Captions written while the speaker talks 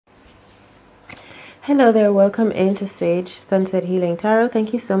Hello there, welcome into Sage Sunset Healing Tarot.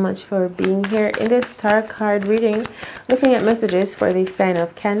 Thank you so much for being here in this tarot card reading, looking at messages for the sign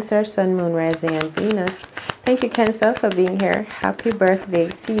of Cancer, Sun, Moon, Rising, and Venus. Thank you, Cancer, for being here. Happy birthday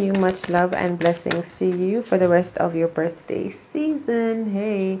to you. Much love and blessings to you for the rest of your birthday season.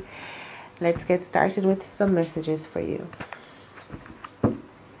 Hey, let's get started with some messages for you.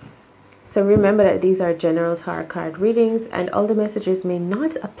 So remember that these are general tarot card readings and all the messages may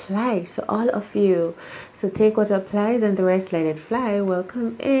not apply to all of you. So take what applies and the rest let it fly.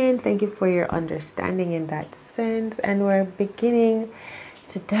 Welcome in. Thank you for your understanding in that sense. And we're beginning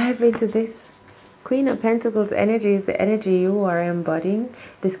to dive into this Queen of Pentacles energy is the energy you are embodying.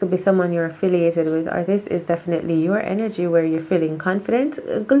 This could be someone you're affiliated with, or this is definitely your energy where you're feeling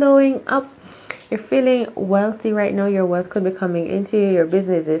confident, glowing up. You're feeling wealthy right now. Your wealth could be coming into you. Your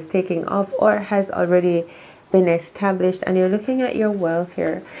business is taking off or has already been established and you're looking at your wealth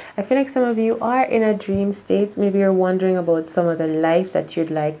here. I feel like some of you are in a dream state. Maybe you're wondering about some of the life that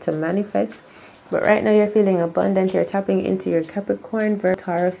you'd like to manifest. But right now you're feeling abundant. You're tapping into your Capricorn, Virgo,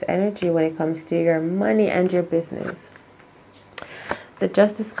 Taurus energy when it comes to your money and your business. The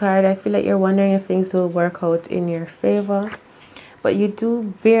Justice card, I feel like you're wondering if things will work out in your favor. But you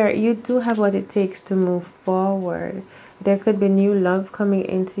do have what it takes to move forward. There could be new love coming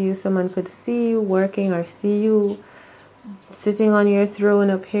into you. Someone could see you working or see you sitting on your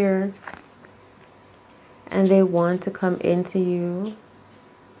throne up here. And they want to come into you.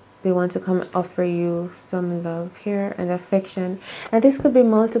 They want to come offer you some love here and affection. And this could be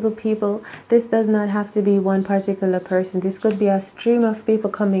multiple people. This does not have to be one particular person. This could be a stream of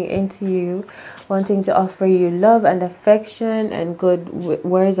people coming into you, wanting to offer you love and affection and good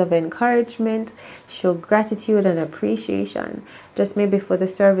words of encouragement. Show gratitude and appreciation. Just maybe for the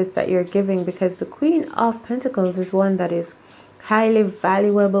service that you're giving. Because the Queen of Pentacles is one that is highly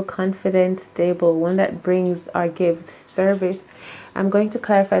valuable, confident, stable. One that brings or gives service. I'm going to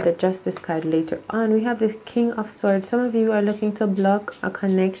clarify the Justice card later on. We have the King of Swords. Some of you are looking to block a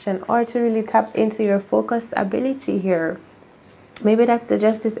connection or to really tap into your focus ability here. Maybe that's the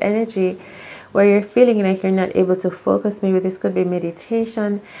Justice energy where you're feeling like you're not able to focus. Maybe this could be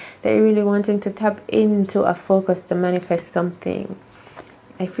meditation that you're really wanting to tap into a focus to manifest something.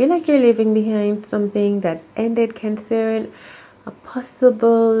 I feel like you're leaving behind something that ended, Cancerian. A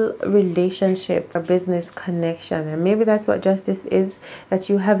possible relationship or business connection, and maybe that's what Justice is, that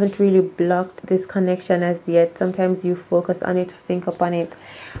you haven't really blocked this connection as yet. Sometimes you focus on it, think upon it,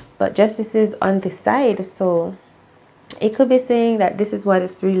 but Justice is on the side, so it could be saying that this is what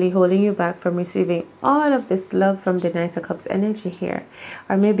is really holding you back from receiving all of this love from the Knight of Cups energy here.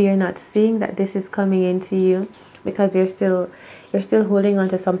 Or maybe you're not seeing that this is coming into you because you're still holding on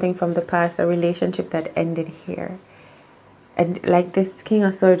to something from the past, a relationship that ended here. And like this King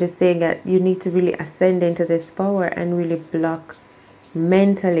of Swords is saying that you need to really ascend into this power and really block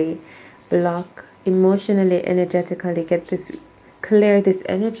mentally, block emotionally, energetically, clear this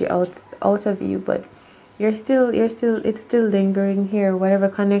energy out of you. But it's still lingering here, whatever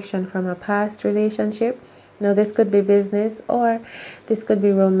connection from a past relationship. Now this could be business or this could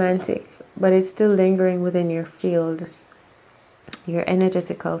be romantic, but it's still lingering within your field, your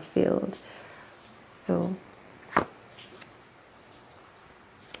energetical field. So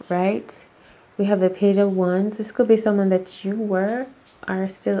right, we have the Page of Wands. This could be someone that you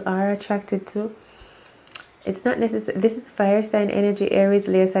still are attracted to. It's not necessary. This is fire sign energy, Aries,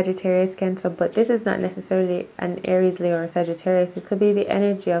 Leo, Sagittarius, Cancer, but this is not necessarily an Aries, Leo, or Sagittarius. It could be the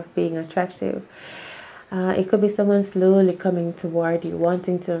energy of being attractive. It could be someone slowly coming toward you,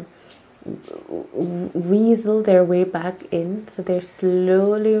 wanting to weasel their way back in. So they're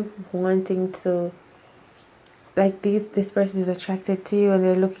slowly wanting to, like this person is attracted to you and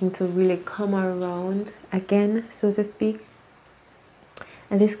they're looking to really come around again, so to speak.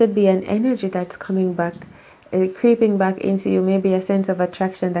 And this could be an energy that's coming back, creeping back into you. Maybe a sense of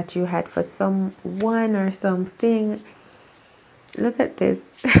attraction that you had for someone or something. Look at this.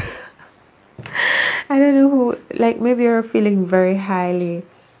 I don't know who, like maybe you're feeling very highly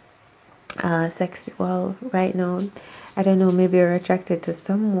sexual right now. I don't know, maybe you're attracted to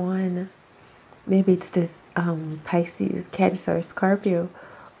someone. Maybe it's this Pisces, Cancer, Scorpio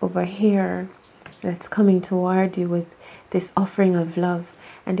over here that's coming toward you with this offering of love.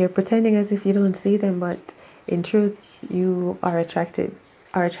 And they're pretending as if you don't see them, but in truth, you are attracted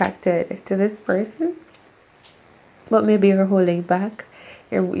to this person. But maybe you're holding back.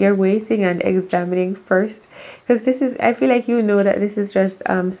 You're waiting and examining first. Because this is, I feel like you know that this is just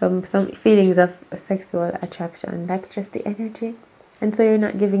some feelings of sexual attraction. That's just the energy. And so you're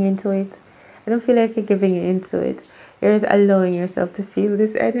not giving into it. I don't feel like you're giving into it. You're just allowing yourself to feel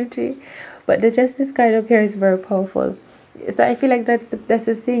this energy. But the Justice card up here is very powerful. So I feel like that's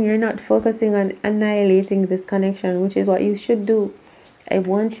the thing. You're not focusing on annihilating this connection, which is what you should do. I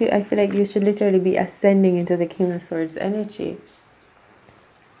feel like you should literally be ascending into the King of Swords energy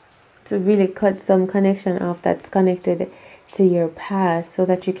to really cut some connection off that's connected to your past, so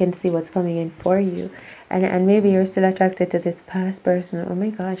that you can see what's coming in for you. And maybe you're still attracted to this past person. Oh my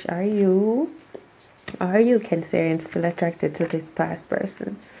gosh, are you Cancerian still attracted to this past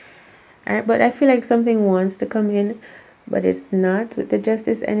person? All right, but I feel like something wants to come in, but it's not, with the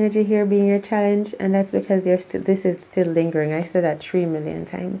Justice energy here being your challenge, and that's because this is still lingering. I said that 3 million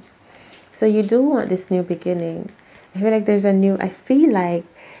times. So you do want this new beginning. I feel like there's a new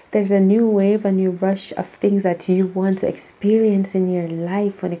wave, a new rush of things that you want to experience in your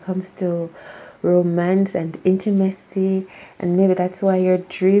life when it comes to romance and intimacy. And maybe that's why you're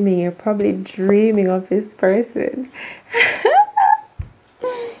dreaming. You're probably dreaming of this person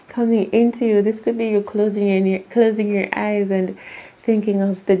coming into you. This could be you closing your eyes and thinking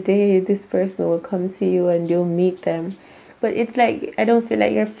of the day this person will come to you and you'll meet them. But it's like, I don't feel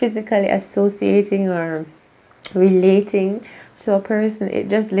like you're physically associating or relating to a person. It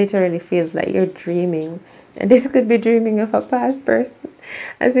just literally feels like you're dreaming. And this could be dreaming of a past person,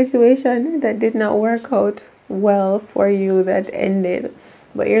 a situation that did not work out well for you, that ended.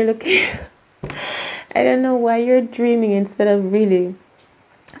 But you're looking I don't know why you're dreaming instead of really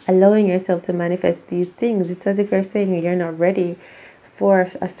allowing yourself to manifest these things. It's as if you're saying you're not ready for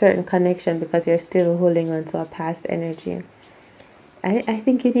a certain connection because you're still holding on to a past energy. I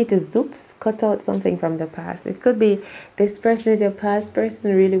think you need to cut out something from the past. It could be this person is your past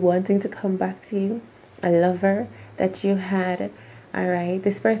person really wanting to come back to you, a lover that you had. All right,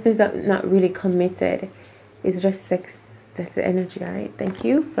 this person is not really committed. It's just sex. That's the energy. All right, thank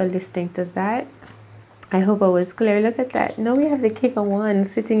you for listening to that. I hope I was clear. Look at that. Now we have the King of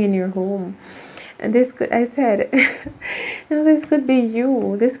Wands sitting in your home. And this could, I said, now this could be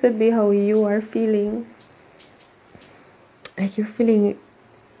you. This could be how you are feeling. Like you're feeling,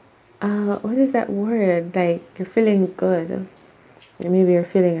 what is that word? Like you're feeling good. Maybe you're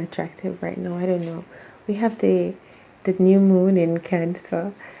feeling attractive right now. I don't know. We have the new moon in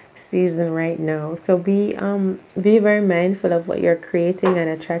Cancer season right now. So be very mindful of what you're creating and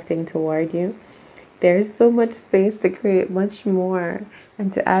attracting toward you. There's so much space to create much more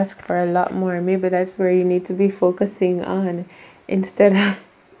and to ask for a lot more. Maybe that's where you need to be focusing on instead of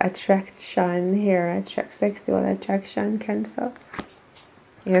attraction here, sexual attraction, Cancer.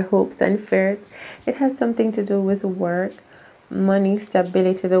 Your hopes and fears. It has something to do with work, money,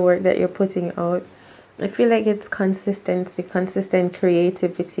 stability, the work that you're putting out. I feel like it's consistency, consistent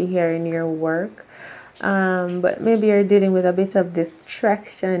creativity here in your work. But maybe you're dealing with a bit of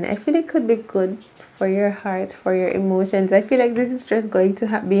distraction. I feel it could be good for your heart, for your emotions. I feel like this is just going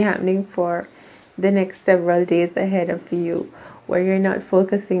to be happening for the next several days ahead of you, where you're not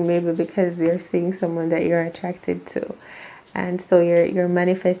focusing, maybe because you're seeing someone that you're attracted to, and so you're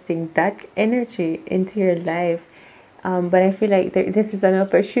manifesting that energy into your life. But I feel like this is an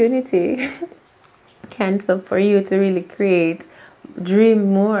opportunity, Cancer, for you to really create,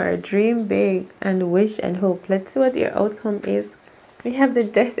 dream more, dream big, and wish and hope. Let's see what your outcome is. We have the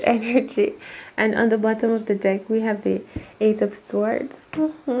Death energy, and on the bottom of the deck we have the Eight of Swords.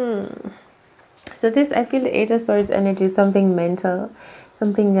 So this, I feel the Eight of Swords energy is something mental,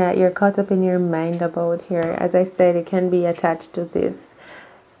 something that you're caught up in your mind about here. As I said, it can be attached to this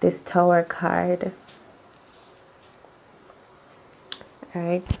Tower card. All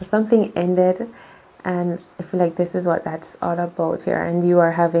right, so something ended, and I feel like this is what that's all about here, and you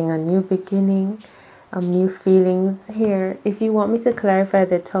are having a new beginning, new feelings here. If you want me to clarify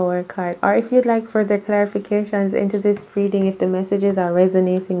the Tower card, or if you'd like further clarifications into this reading, if the messages are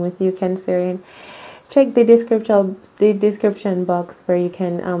resonating with you, Cancerian, check the description box where you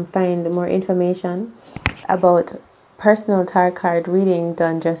can find more information about personal tarot card reading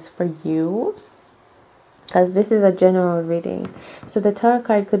done just for you, because this is a general reading. So the Tarot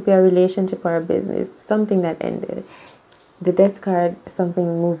card could be a relationship or a business, something that ended. The Death card, something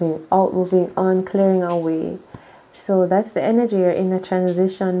moving out, moving on, clearing away. So that's the energy. You're in a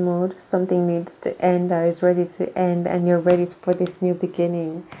transition mode. Something needs to end or is ready to end, and you're ready for this new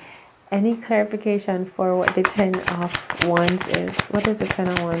beginning. Any clarification for what the Ten of Wands is? What is the Ten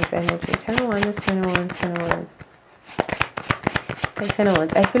of Wands energy? Ten of Wands, Ten of Wands, Ten of Wands. Okay, Ten of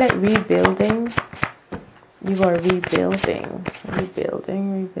Wands. I feel like rebuilding. You are rebuilding,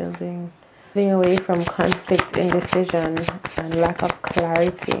 rebuilding. Moving away from conflict, indecision, and lack of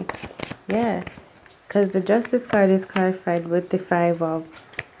clarity. Yeah, because the Justice card is clarified with the Five of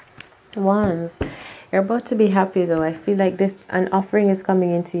Wands. You're about to be happy though. I feel like an offering is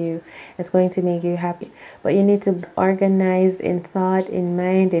coming into you. It's going to make you happy. But you need to be organized in thought, in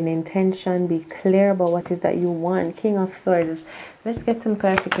mind, in intention. Be clear about what is that you want. King of Swords. Let's get some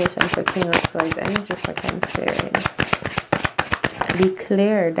clarification for King of Swords. Energy for Cancerians. Be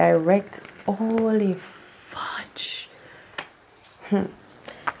clear, direct. Holy fudge.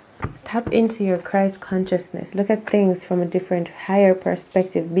 Tap into your Christ consciousness. Look at things from a different, higher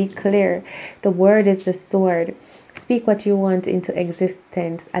perspective. Be clear. The word is the sword. Speak what you want into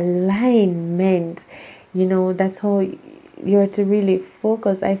existence. Alignment. You know, that's how you're to really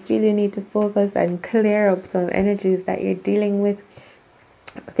focus. I feel you need to focus and clear up some energies that you're dealing with.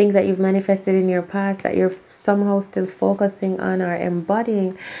 Things that you've manifested in your past that you're somehow still focusing on or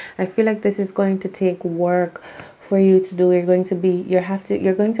embodying. I feel like this is going to take work for you to do. You're going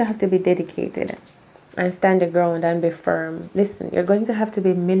to have to be dedicated and stand your ground and be firm. Listen, you're going to have to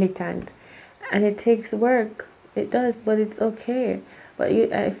be militant, and it takes work. It does, but it's okay. But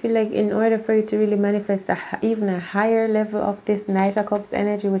I feel like in order for you to really manifest even a higher level of this Knight of Cups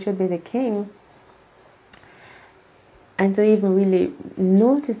energy, which would be the King, and to even really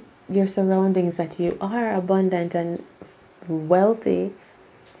notice your surroundings, that you are abundant and wealthy.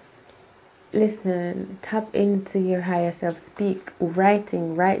 Listen, tap into your higher self. Speak, write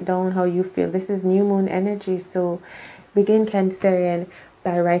down how you feel. This is new moon energy, so begin, Cancerian,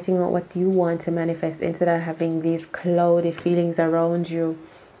 by writing out what you want to manifest instead of having these cloudy feelings around you,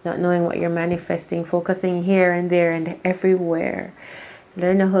 not knowing what you're manifesting, focusing here and there and everywhere.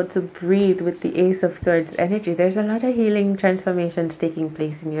 Learn how to breathe with the Ace of Swords energy. There's a lot of healing transformations taking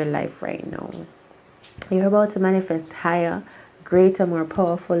place in your life right now. You're about to manifest higher, greater, more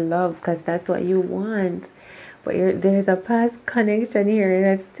powerful love, because that's what you want. But there's a past connection here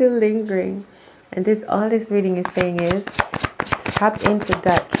that's still lingering. And all this reading is saying is tap into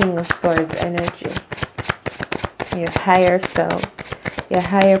that King of Swords energy. Your higher self, your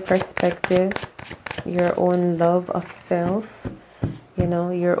higher perspective, your own love of self. You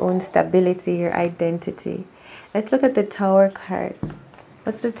know, your own stability, your identity. Let's look at the Tower card.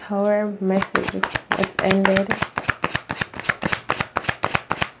 What's the Tower message? What's ended?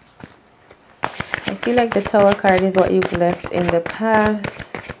 I feel like the Tower card is what you've left in the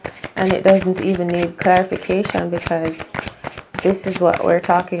past, and it doesn't even need clarification because this is what we're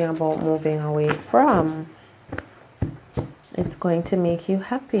talking about moving away from. It's going to make you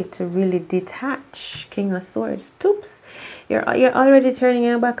happy to really detach. King of Swords. Oops. You're already turning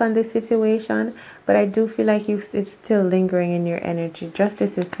your back on this situation, but I do feel like it's still lingering in your energy.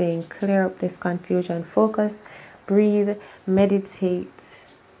 Justice is saying clear up this confusion. Focus, breathe, meditate.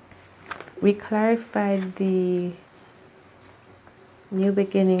 We clarified the new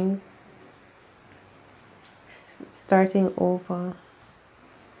beginnings, starting over.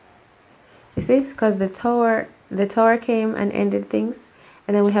 You see, because the tower came and ended things,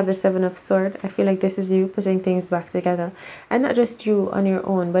 and then we have the Seven of Swords. I feel like this is you putting things back together, and not just you on your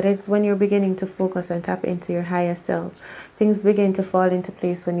own, but it's when you're beginning to focus and tap into your higher self. Things begin to fall into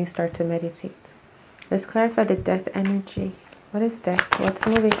place when you start to meditate. Let's clarify the Death energy. What is death? What's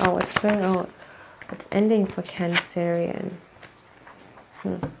moving out? What's going out? What's ending for Cancerian?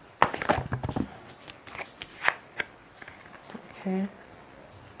 Okay.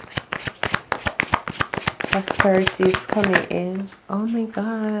 Prosperity is coming in. Oh my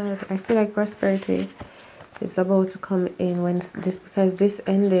God. I feel like prosperity is about to come in because this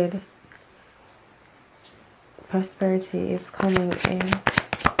ended. Prosperity is coming in.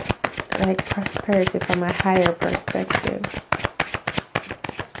 Like prosperity from a higher perspective.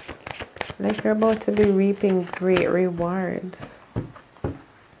 Like you're about to be reaping great rewards.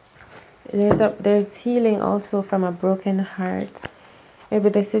 There's healing also from a broken heart. Maybe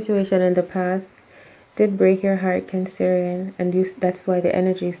the situation in the past did break your heart, Cancerian, and that's why the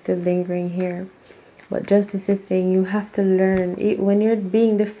energy is still lingering here. But Justice is saying you have to learn. When you're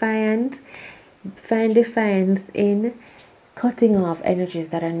being defiant, find defiance in cutting off energies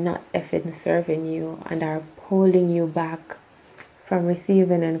that are not effing serving you and are holding you back from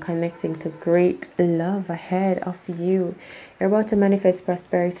receiving and connecting to great love ahead of you. You're about to manifest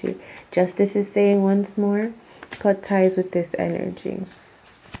prosperity. Justice is saying once more, cut ties with this energy.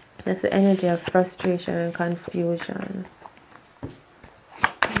 That's the energy of frustration and confusion.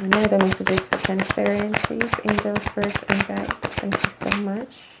 Any other messages for Cancerian, please? Angels, first and guides. Thank you so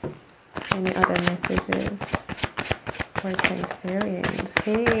much. Any other messages for Cancerians?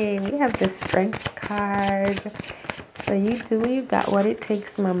 Hey, we have the Strength card. So you got what it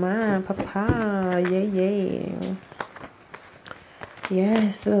takes, mama, papa. Yay, yay.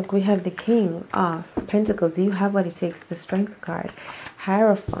 Yes, look, we have the King of Pentacles. You have what it takes, the Strength card.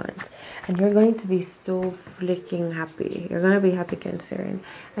 Hierophant, and you're going to be so freaking happy. You're going to be happy, Cancerian.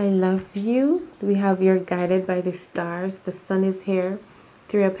 I love you. We have you're guided by the stars. The sun is here.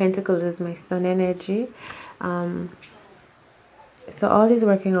 Three of Pentacles is my sun energy. So all is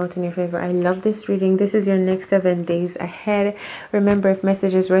working out in your favor. I love this reading. This is your next 7 days ahead. Remember, if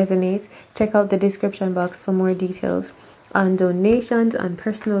messages resonate, check out the description box for more details on donations, on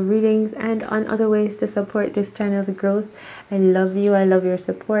personal readings, and on other ways to support this channel's growth. I love you. I love your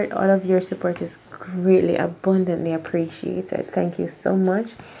support. All of your support is greatly, abundantly appreciated. Thank you so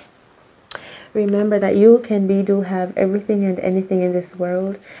much. Remember that you can be, do, have everything and anything in this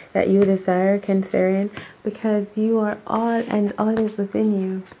world that you desire, Cancerian, because you are all and all is within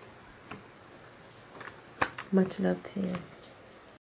you. Much love to you.